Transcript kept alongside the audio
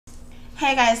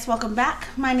Hey guys, welcome back.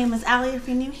 My name is Allie. If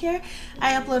you're new here,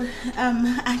 I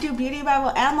do beauty,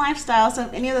 Bible, and lifestyle. So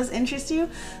if any of those interest you,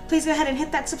 please go ahead and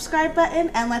hit that subscribe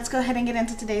button, and let's go ahead and get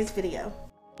into today's video.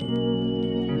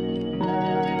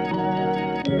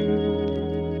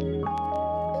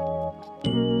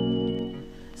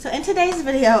 So in today's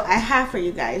video, I have for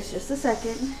you guys, just a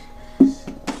second.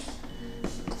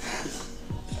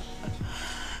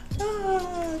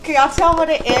 Can y'all tell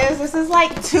what it is? This is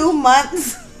like 2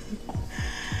 months.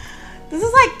 This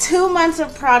is like 2 months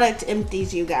of product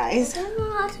empties, you guys. I don't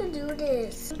know how to do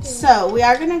this. So we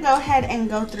are gonna go ahead and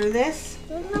go through this,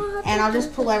 and I'll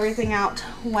just pull everything out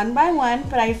one by one.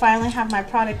 But I finally have my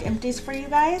product empties for you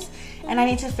guys, and I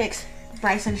need to fix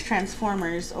Bryson's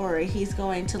transformers, or he's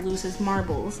going to lose his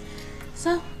marbles.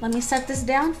 So let me set this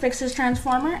down, fix his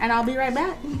transformer, and I'll be right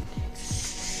back.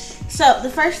 So the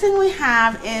first thing we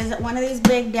have is one of these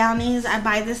big Downies. I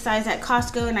buy this size at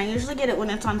Costco, and I usually get it when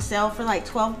it's on sale for like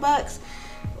 12 bucks.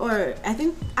 Or I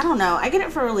don't know, I get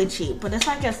it for really cheap, but it's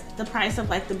like the price of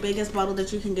like the biggest bottle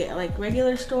that you can get at like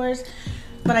regular stores.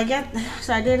 But I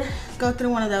did go through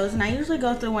one of those, and I usually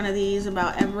go through one of these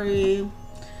about every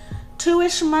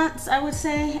 2-ish months, I would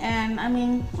say. And I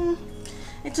mean,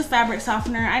 it's a fabric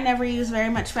softener. I never use very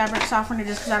much fabric softener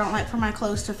just because I don't like for my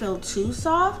clothes to feel too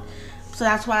soft. So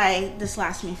that's why this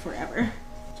lasts me forever.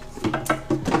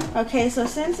 Okay, so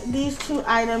since these two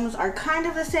items are kind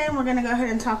of the same, we're gonna go ahead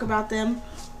and talk about them.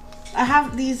 I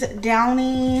have these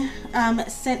Downy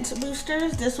scent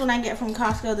boosters. This one I get from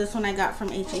Costco. This one I got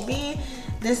from H-E-B.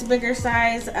 This bigger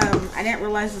size, I didn't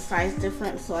realize the size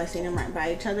difference, so I seen them right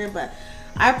by each other. But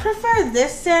I prefer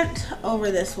this scent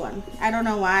over this one. I don't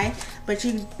know why, but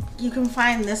you can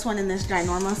find this one in this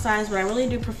ginormous size, but I really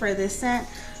do prefer this scent.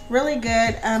 Really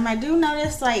good. I do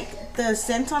notice like the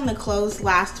scent on the clothes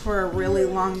lasts for a really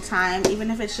long time,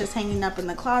 even if it's just hanging up in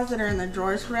the closet or in the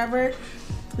drawers forever.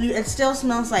 It still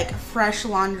smells like fresh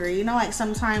laundry. You know, like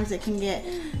sometimes it can get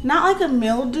not like a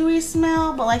mildewy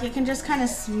smell, but like it can just kind of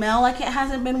smell like it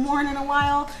hasn't been worn in a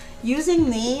while. Using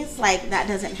these, like, that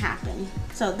doesn't happen.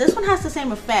 So this one has the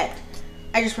same effect.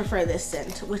 I just prefer this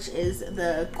scent, which is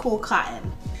the Cool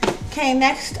Cotton. Okay,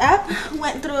 next up,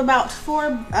 went through about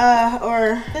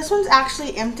this one's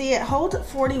actually empty. It holds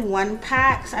 41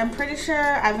 packs. I'm pretty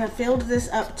sure I've filled this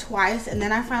up twice, and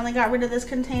then I finally got rid of this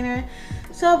container.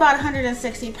 So about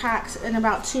 160 packs in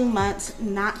about 2 months,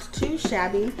 not too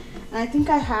shabby. And I think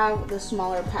I have the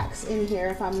smaller packs in here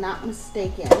if I'm not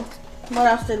mistaken. What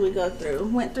else did we go through?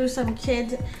 Went through some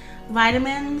kids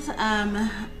vitamins.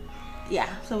 Yeah,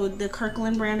 so the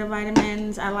Kirkland brand of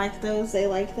vitamins, I like those, they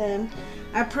like them.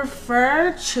 I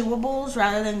prefer chewables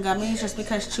rather than gummies just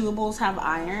because chewables have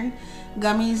iron.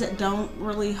 Gummies don't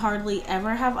really hardly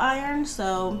ever have iron,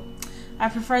 so I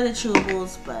prefer the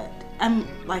chewables, but I'm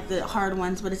like the hard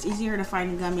ones, but it's easier to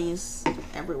find gummies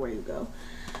everywhere you go.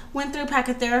 Went through a pack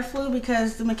of Theraflu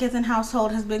because the McKithen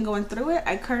household has been going through it.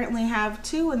 I currently have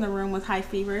 2 in the room with high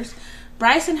fevers.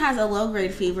 Bryson has a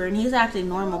low-grade fever, and he's acting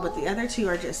normal, but the other 2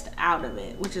 are just out of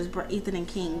it, which is Ethan and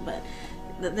King. But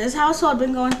this household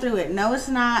been going through it. No, it's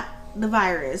not the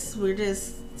virus. We're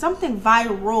just something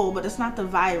viral, but it's not the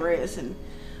virus, and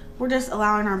we're just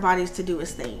allowing our bodies to do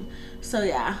its thing. So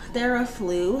yeah,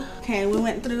 Theraflu. Okay, we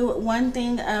went through one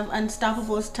thing of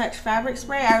Unstoppable's Touch fabric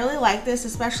spray. I really like this,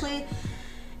 especially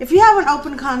if you have an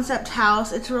open concept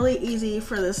house. It's really easy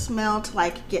for the smell to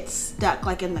like get stuck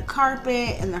like in the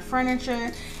carpet and the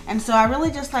furniture, and so I really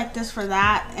just like this for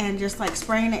that, and just like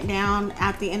spraying it down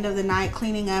at the end of the night,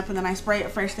 cleaning up, and then I spray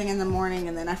it first thing in the morning,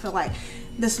 and then I feel like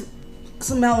this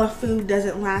smell of food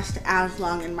doesn't last as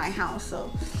long in my house.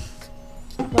 So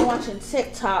I've been watching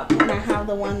TikTok, and I have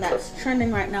the one that's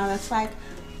trending right now that's like,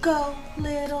 "Go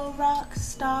little rock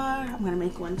star." I'm gonna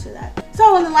make one to that.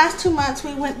 So in the last 2 months,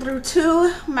 we went through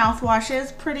 2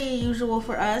 mouthwashes. Pretty usual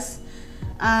for us.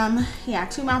 Yeah,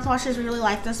 2 mouthwashes. We really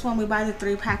like this one. We buy the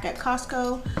 3-pack at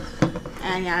Costco,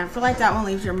 and yeah, I feel like that one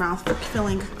leaves your mouth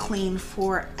feeling clean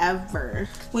forever.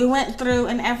 We went through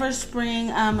an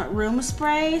Everspring room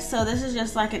spray. So this is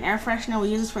just like an air freshener. We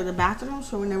use this for the bathroom,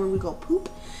 so whenever we go poop.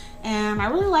 And I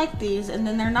really like these, and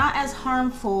then they're not as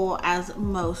harmful as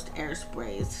most air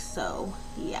sprays. So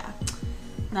yeah,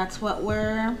 that's what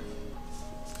we're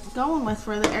going with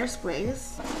for the air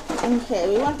sprays.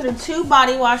 Okay, we went through 2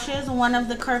 body washes, one of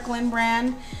the Kirkland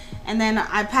brand, and then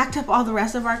I packed up all the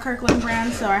rest of our Kirkland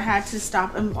brand, so I had to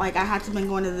stop, and like I had to been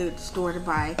going to the store to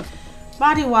buy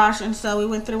body wash, and so we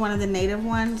went through one of the native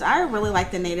ones. I really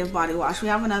like the native body wash. We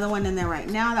have another one in there right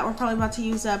now that we're probably about to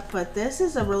use up, but this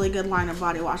is a really good line of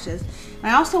body washes.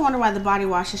 And I also wonder why the body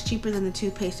wash is cheaper than the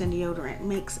toothpaste and deodorant.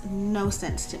 Makes no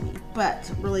sense to me, but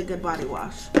really good body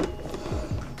wash.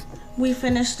 we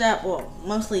finished up, well,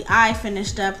 mostly I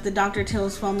finished up the Dr.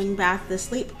 Teal's foaming bath, the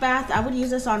sleep bath. I would use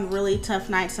this on really tough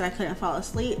nights that I couldn't fall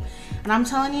asleep. And I'm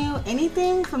telling you,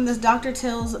 anything from this Dr.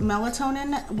 Teal's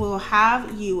melatonin will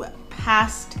have you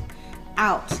passed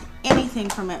out. Anything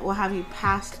from it will have you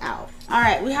passed out. All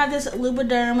right, we have this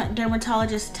Lubriderm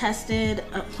dermatologist tested.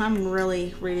 Oh, I'm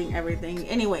really reading everything.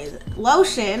 Anyways,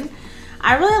 lotion.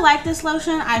 I really like this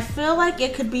lotion. I feel like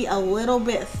it could be a little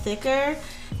bit thicker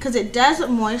because it does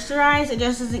moisturize. It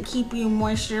just doesn't keep you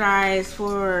moisturized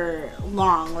for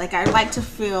long. Like, I like to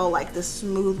feel like the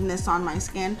smoothness on my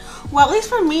skin. Well, at least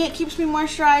for me, it keeps me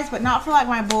moisturized, but not for like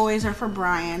my boys or for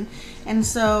Brian. And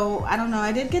so, I don't know.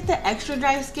 I did get the extra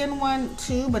dry skin one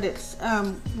too, but it's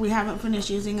we haven't finished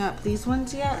using up these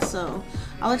ones yet. So,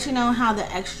 I'll let you know how the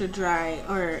extra dry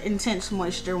or intense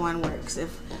moisture one works.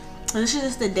 If this is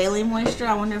just the daily moisture,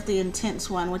 I wonder if the intense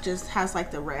one, which has like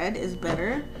the red, is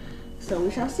better. So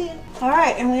we shall see. All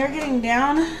right, and we are getting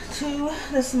down to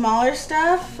the smaller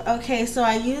stuff. Okay, so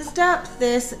I used up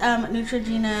this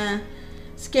Neutrogena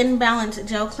Skin Balance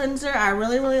Gel Cleanser. I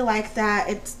really like that.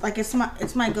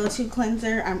 It's my go-to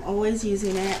cleanser. I'm always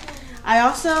using it. I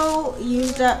also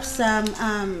used up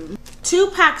some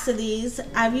 2 packs of these.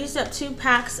 I've used up 2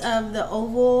 packs of the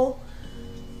Oval.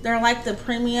 They're like the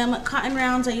premium cotton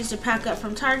rounds. I used a pack up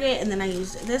from Target, and then I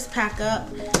used this pack up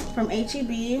from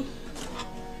H-E-B.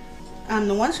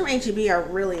 The ones from H-E-B are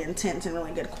really intense and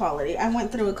really good quality. I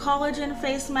went through a collagen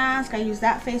face mask. I used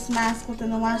that face mask within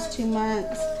the last 2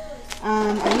 months.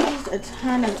 I used a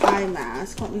ton of eye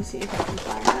masks. Let me see if I can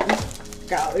find them.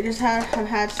 Go. We just have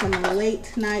had some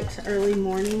late nights, early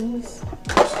mornings.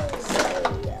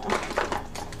 So, yeah.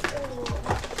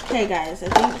 Okay, guys. I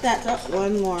think that's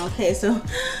one more. Okay, so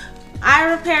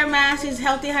eye repair mask is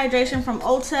Healthy Hydration from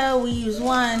Ulta. We use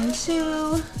 1,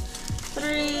 2,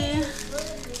 3,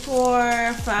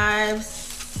 4, 5,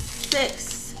 6,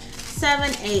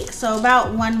 7, 8. So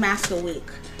about 1 mask a week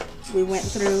we went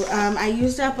through. I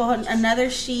used up another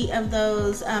sheet of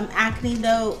those Acne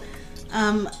Dote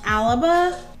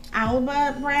Alba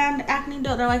brand Acne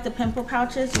Dote. They're like the pimple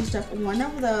pouches. Used up 1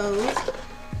 of those.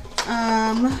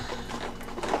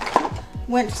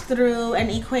 Went through an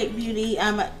Equate Beauty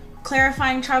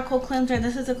clarifying charcoal cleanser.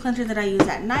 This is a cleanser that I use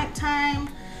at nighttime.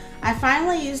 I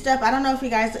finally used up, I don't know if you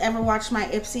guys ever watched my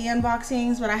Ipsy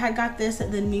unboxings, but I had got this,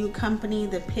 the new company,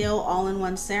 the Peel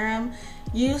All-in-One Serum.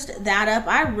 Used that up.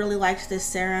 I really liked this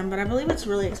serum, but I believe it's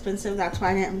really expensive. That's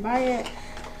why I didn't buy it.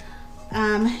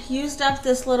 Used up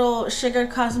this little Sugar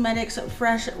Cosmetics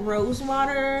Fresh Rose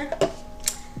Water.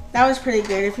 That was pretty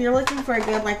good. If you're looking for a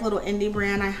good like little indie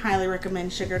brand, I highly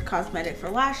recommend Sugar Cosmetic for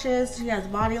lashes. She has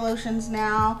body lotions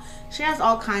now. She has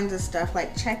all kinds of stuff.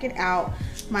 Like, check it out.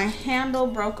 My handle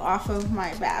broke off of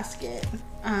my basket.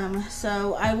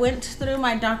 So I went through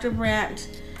my Dr. Brandt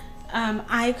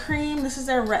eye cream. This is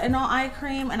their retinol eye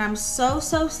cream, and I'm so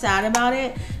sad about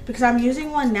it because I'm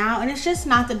using one now and it's just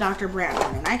not the Dr. Brandt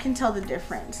one, and I can tell the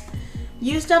difference.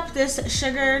 Used up this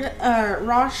sugared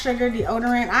raw sugar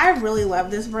deodorant. I really love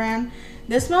this brand.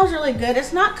 This smells really good.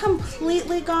 It's not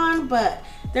completely gone, but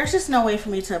there's just no way for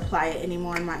me to apply it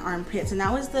anymore in my armpits, and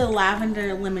that was the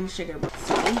lavender lemon sugar.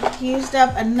 Used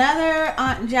up another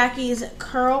Aunt Jackie's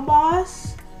Curl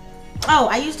Boss. Oh,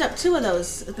 I used up 2 of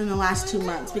those within the last 2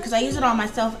 months because I use it on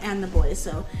myself and the boys.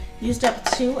 So used up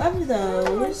 2 of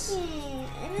those.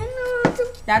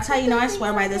 That's how you know I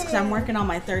swear by this, because I'm working on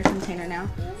my 3rd container now.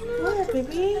 What,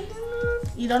 baby?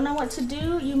 You don't know what to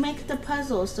do? You make the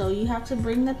puzzle, so you have to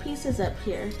bring the pieces up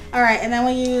here. All right, and then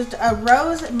we used a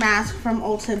rose mask from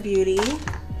Ulta Beauty.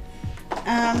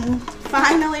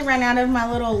 Finally ran out of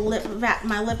my little lip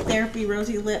therapy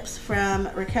rosy lips from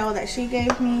Raquel that she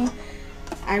gave me.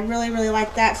 I really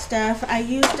like that stuff. I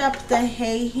used up the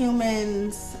Hey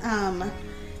Humans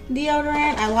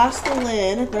deodorant. I lost the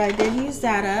lid, but I did use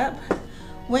that up.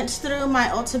 Went through my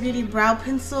Ulta Beauty brow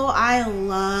pencil. I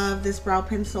love this brow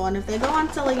pencil, and if they go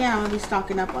on sale again, I'm gonna be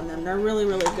stocking up on them. They're really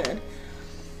good.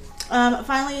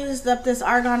 Finally used up this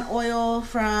argan oil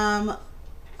from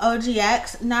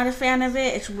OGX. Not a fan of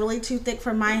it. It's really too thick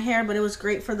for my hair, but it was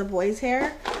great for the boys'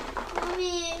 hair.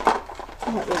 Mommy.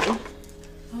 What, baby?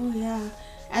 Oh yeah.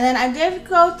 And then I did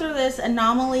go through this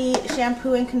Anomaly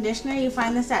shampoo and conditioner. You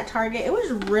find this at Target. It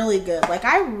was really good. Like,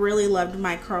 I really loved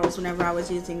my curls whenever I was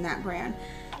using that brand.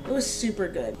 It was super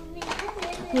good.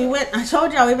 I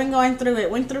told y'all we've been going through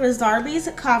it. Went through a Zarbee's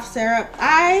cough syrup.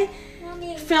 I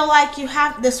feel like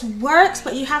this works,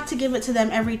 but you have to give it to them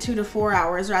every 2 to 4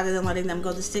 hours rather than letting them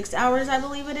go to 6 hours, I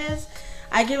believe it is.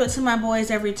 I give it to my boys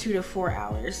every 2 to 4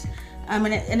 hours.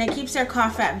 and it keeps their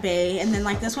cough at bay. And then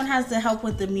like this one has the help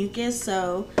with the mucus,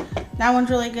 so that one's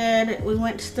really good. We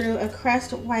went through a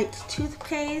Crest white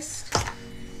toothpaste,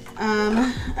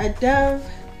 a Dove.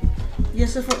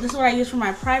 This is what I use for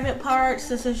my private parts.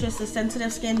 This is just a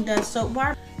sensitive skin Dove soap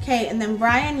bar. Okay, and then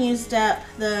Brian used up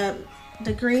the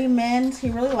Degree Men's. He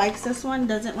really likes this one,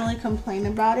 doesn't really complain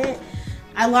about it.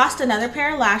 I lost another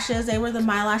pair of lashes. They were the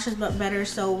My Lashes but better,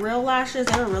 so real lashes.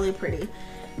 They were really pretty.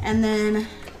 And then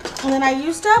I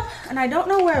used up, and I don't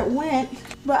know where it went,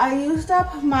 but I used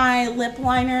up my lip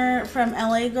liner from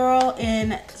LA Girl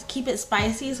in Keep It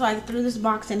Spicy, so I threw this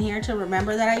box in here to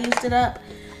remember that I used it up.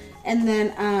 And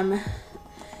then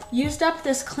used up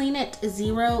this Clean It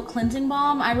Zero cleansing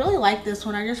balm. I really like this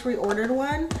one. I just reordered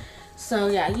one. So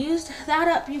yeah, I used that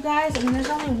up, you guys. And there's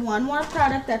only one more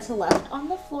product that's left on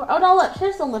the floor. Oh no, look,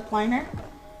 here's the lip liner.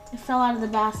 It fell out of the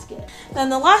basket. Then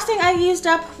the last thing I used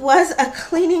up was a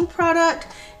cleaning product.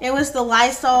 It was the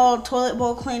Lysol toilet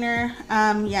bowl cleaner.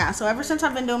 Yeah, so ever since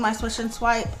I've been doing my swish and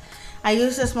swipe, I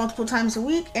use this multiple times a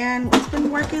week, and it's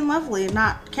been working lovely.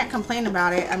 Can't complain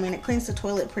about it. I mean, it cleans the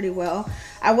toilet pretty well.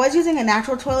 I was using a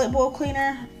natural toilet bowl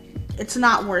cleaner. It's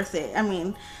not worth it. I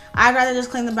mean, I'd rather just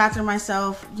clean the bathroom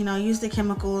myself, you know, use the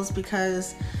chemicals,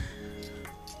 because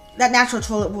that natural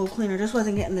toilet bowl cleaner just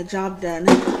wasn't getting the job done.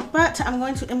 But I'm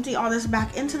going to empty all this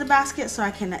back into the basket so I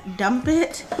can dump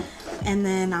it, and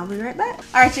then I'll be right back.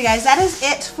 All right, you guys, that is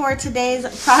it for today's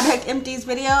product empties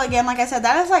video. Again, like I said,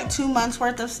 that is like 2 months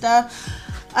worth of stuff.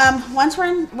 Once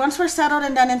we're settled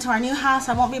and done into our new house,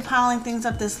 I won't be piling things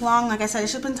up this long. Like I said,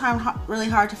 it's just been really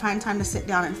hard to find time to sit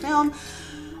down and film.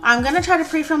 I'm gonna try to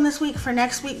pre-film this week for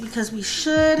next week, because we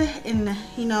should, and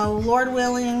you know, Lord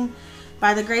willing,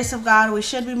 by the grace of God, we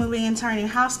should be moving into our new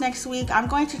house next week. I'm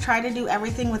going to try to do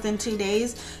everything within 2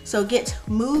 days. So get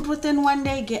moved within 1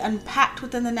 day, get unpacked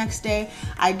within the next day.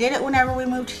 I did it whenever we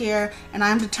moved here, and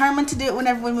I'm determined to do it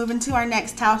whenever we move into our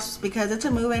next house, because it's a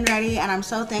move-in ready, and I'm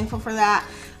so thankful for that.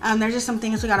 There's just some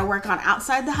things we got to work on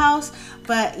outside the house,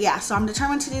 but yeah, so I'm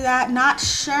determined to do that. Not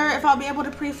sure if I'll be able to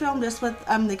pre-film, just with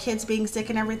the kids being sick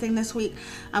and everything this week.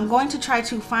 I'm going to try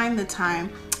to find the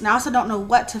time, and I also don't know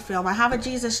what to film. I have a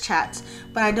Jesus chat,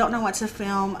 but I don't know what to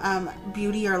film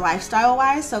beauty or lifestyle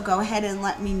wise, so go ahead and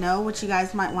let me know what you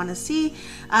guys might want to see.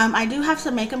 I do have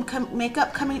some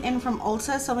makeup coming in from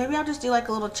Ulta, so maybe I'll just do like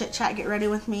a little chit chat, get ready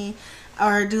with me,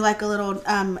 or do like a little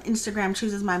Instagram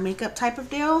chooses my makeup type of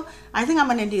deal. I think I'm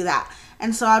gonna do that.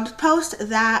 And so I'll post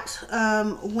that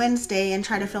Wednesday and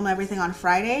try to film everything on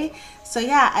Friday. So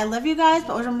yeah, I love you guys,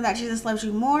 but remember that Jesus loves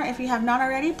you more. If you have not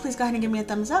already, please go ahead and give me a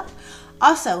thumbs up.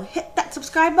 Also, hit that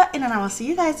subscribe button, and I will see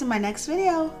you guys in my next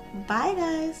video. Bye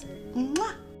guys.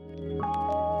 Mwah.